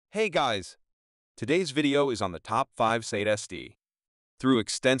Hey guys! Today's video is on the top 5 SATA SSD. Through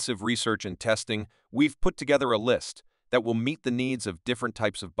extensive research and testing, we've put together a list that will meet the needs of different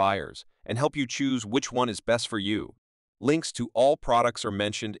types of buyers and help you choose which one is best for you. Links to all products are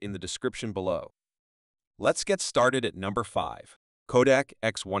mentioned in the description below. Let's get started at number 5. Kodak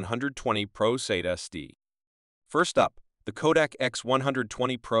X120 Pro SATA SSD. First up, the Kodak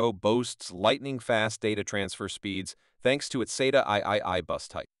X120 Pro boasts lightning-fast data transfer speeds thanks to its SATA III bus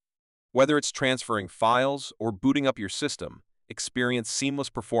type. Whether it's transferring files or booting up your system, experience seamless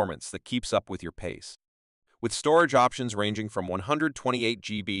performance that keeps up with your pace. With storage options ranging from 128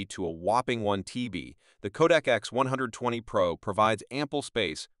 GB to a whopping 1 TB, the Kodak X120 Pro provides ample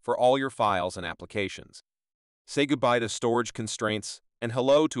space for all your files and applications. Say goodbye to storage constraints and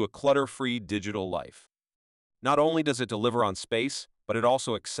hello to a clutter-free digital life. Not only does it deliver on space, but it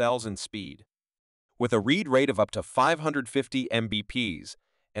also excels in speed. With a read rate of up to 550 Mbps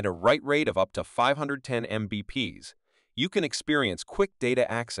and a write rate of up to 510 Mbps, you can experience quick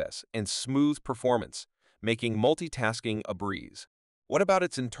data access and smooth performance, making multitasking a breeze. What about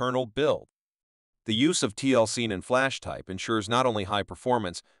its internal build? The use of TLC and flash type ensures not only high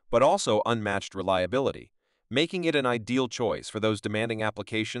performance, but also unmatched reliability, making it an ideal choice for those demanding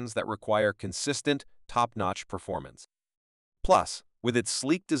applications that require consistent, top-notch performance. Plus, with its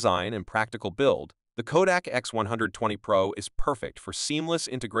sleek design and practical build, the Kodak X120 Pro is perfect for seamless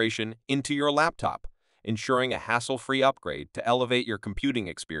integration into your laptop, ensuring a hassle-free upgrade to elevate your computing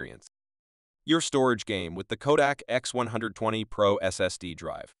experience. Your storage game with the Kodak X120 Pro SSD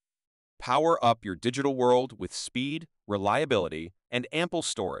drive. Power up your digital world with speed, reliability, and ample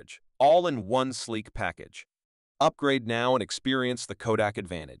storage, all in one sleek package. Upgrade now and experience the Kodak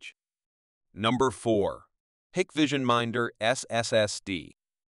advantage. Number 4. HIKVISION Minder SSD.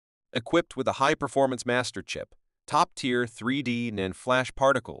 Equipped with a high-performance master chip, top-tier 3D NAND flash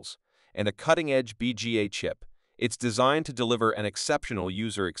particles, and a cutting-edge BGA chip, it's designed to deliver an exceptional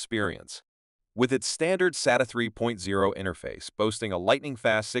user experience. With its standard SATA 3.0 interface boasting a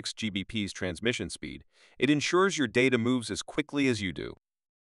lightning-fast 6 Gbps transmission speed, it ensures your data moves as quickly as you do.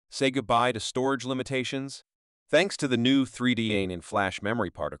 Say goodbye to storage limitations? Thanks to the new 3D NAND flash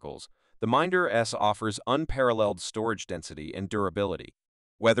memory particles, the Minder S offers unparalleled storage density and durability.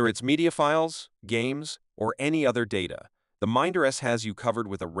 Whether it's media files, games, or any other data, the Minder S has you covered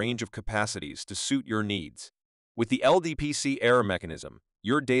with a range of capacities to suit your needs. With the LDPC error mechanism,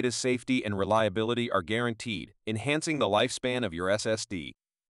 your data's safety and reliability are guaranteed, enhancing the lifespan of your SSD.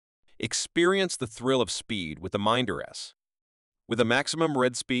 Experience the thrill of speed with the Minder S. With a maximum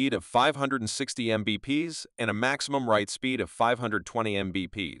read speed of 560 Mbps and a maximum write speed of 520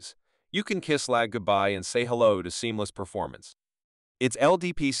 Mbps, you can kiss lag goodbye and say hello to seamless performance. Its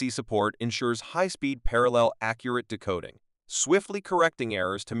LDPC support ensures high-speed parallel accurate decoding, swiftly correcting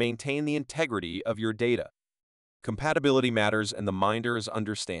errors to maintain the integrity of your data. Compatibility matters, and the Minder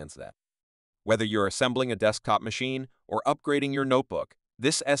understands that. Whether you're assembling a desktop machine or upgrading your notebook,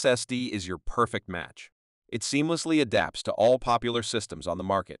 this SSD is your perfect match. It seamlessly adapts to all popular systems on the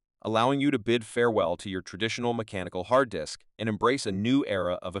market, allowing you to bid farewell to your traditional mechanical hard disk and embrace a new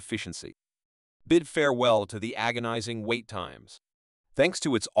era of efficiency. Bid farewell to the agonizing wait times. Thanks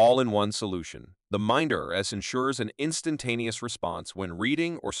to its all-in-one solution, the Minder S ensures an instantaneous response when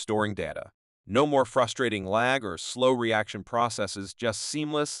reading or storing data. No more frustrating lag or slow reaction processes, just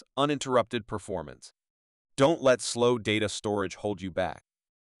seamless, uninterrupted performance. Don't let slow data storage hold you back.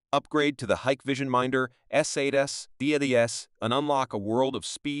 Upgrade to the HIKVISION Minder SATA SSD and unlock a world of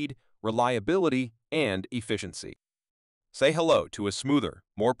speed, reliability, and efficiency. Say hello to a smoother,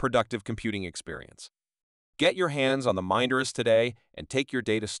 more productive computing experience. Get your hands on the Minder S today and take your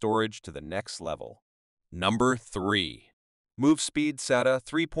data storage to the next level. Number 3. MOVESPEED SATA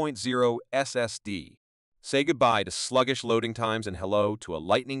 3.0 SSD. Say goodbye to sluggish loading times and hello to a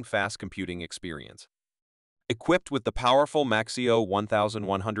lightning-fast computing experience. Equipped with the powerful Maxio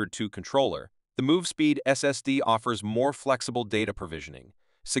 1102 controller, the MOVESPEED SSD offers more flexible data provisioning,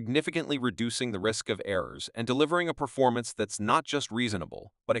 significantly reducing the risk of errors and delivering a performance that's not just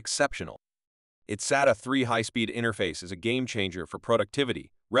reasonable, but exceptional. Its SATA 3 high-speed interface is a game-changer for productivity,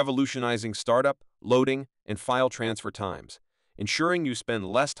 revolutionizing startup, loading, and file transfer times, ensuring you spend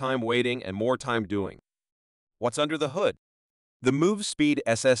less time waiting and more time doing. What's under the hood? The MOVESPEED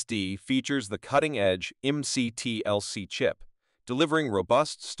SSD features the cutting-edge MCTLC chip, delivering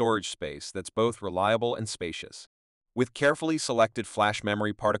robust storage space that's both reliable and spacious. With carefully selected flash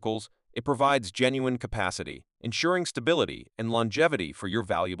memory particles, it provides genuine capacity, ensuring stability and longevity for your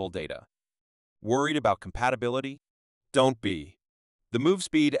valuable data. Worried about compatibility? Don't be. The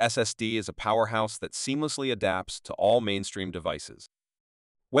MOVESPEED SSD is a powerhouse that seamlessly adapts to all mainstream devices.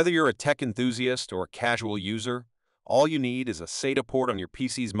 Whether you're a tech enthusiast or a casual user, all you need is a SATA port on your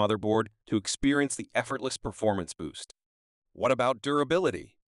PC's motherboard to experience the effortless performance boost. What about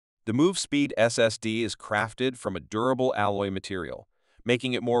durability? The MOVESPEED SSD is crafted from a durable alloy material,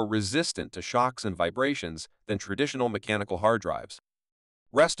 making it more resistant to shocks and vibrations than traditional mechanical hard drives.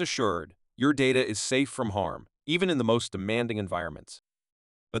 Rest assured, your data is safe from harm, even in the most demanding environments.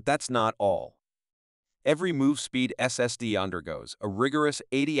 But that's not all. Every MOVESPEED SSD undergoes a rigorous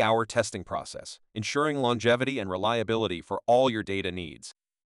 80-hour testing process, ensuring longevity and reliability for all your data needs.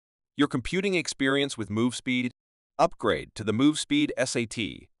 Your computing experience with MOVESPEED? Upgrade to the MOVESPEED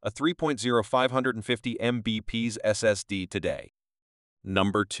SATA, a 3.0 550 Mbps SSD today.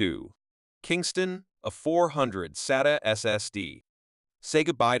 Number 2. Kingston, a 400 SATA SSD. Say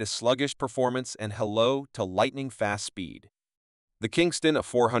goodbye to sluggish performance and hello to lightning-fast speed. The Kingston, a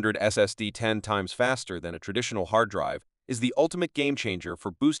 400 SSD 10 times faster than a traditional hard drive, is the ultimate game-changer for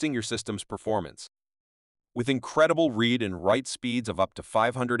boosting your system's performance. With incredible read and write speeds of up to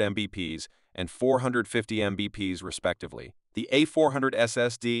 500 Mbps and 450 Mbps respectively, the A400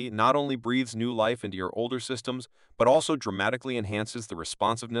 SSD not only breathes new life into your older systems, but also dramatically enhances the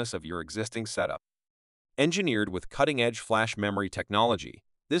responsiveness of your existing setup. Engineered with cutting-edge flash memory technology,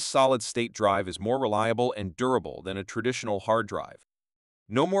 this solid-state drive is more reliable and durable than a traditional hard drive.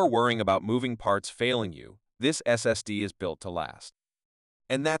 No more worrying about moving parts failing you. This SSD is built to last.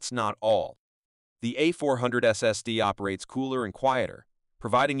 And that's not all. The A400 SSD operates cooler and quieter,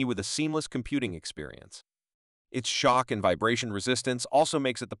 providing you with a seamless computing experience. Its shock and vibration resistance also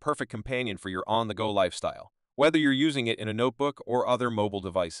makes it the perfect companion for your on-the-go lifestyle, whether you're using it in a notebook or other mobile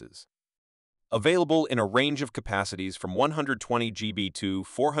devices. Available in a range of capacities from 120 GB to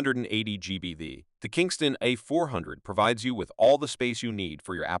 480 GB, the Kingston A400 provides you with all the space you need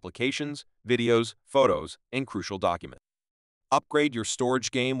for your applications, videos, photos, and crucial documents. Upgrade your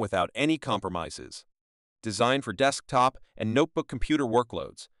storage game without any compromises. Designed for desktop and notebook computer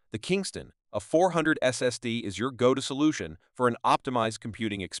workloads, the Kingston, a 400 SSD is your go-to solution for an optimized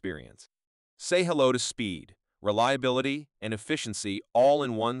computing experience. Say hello to speed, reliability, and efficiency all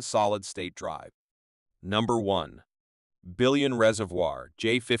in one solid-state drive. Number 1. Billion Reservoir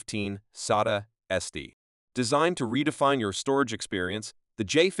J15 SATA SD. Designed to redefine your storage experience, the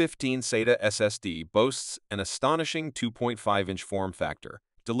J15 SATA SSD boasts an astonishing 2.5-inch form factor,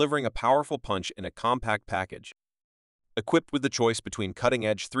 delivering a powerful punch in a compact package. Equipped with the choice between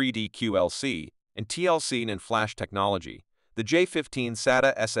cutting-edge 3D QLC and TLC and flash technology, the J15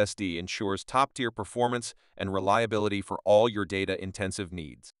 SATA SSD ensures top-tier performance and reliability for all your data-intensive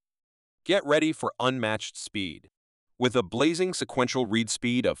needs. Get ready for unmatched speed. With a blazing sequential read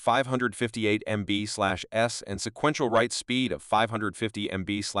speed of 558 MB/s and sequential write speed of 550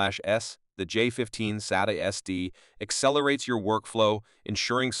 MB/s, the J15 SATA SD accelerates your workflow,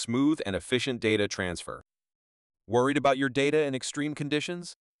 ensuring smooth and efficient data transfer. Worried about your data in extreme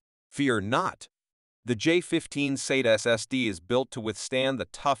conditions? Fear not! The J15 SATA SSD is built to withstand the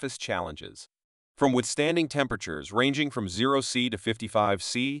toughest challenges. From withstanding temperatures ranging from 0°C to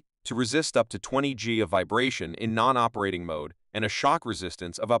 55°C, to resist up to 20 G of vibration in non-operating mode and a shock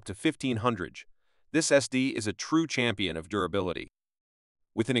resistance of up to 1500, this SD is a true champion of durability.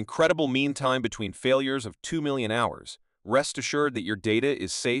 With an incredible mean time between failures of 2 million hours, rest assured that your data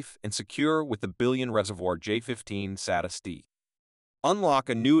is safe and secure with the Billion Reservoir J15 SATA SD. Unlock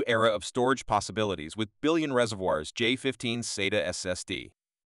a new era of storage possibilities with Billion Reservoir's J15 SATA SSD.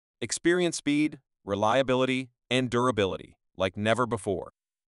 Experience speed, reliability, and durability like never before.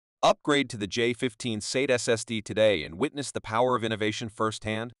 Upgrade to the J15 SATA SSD today and witness the power of innovation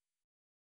firsthand.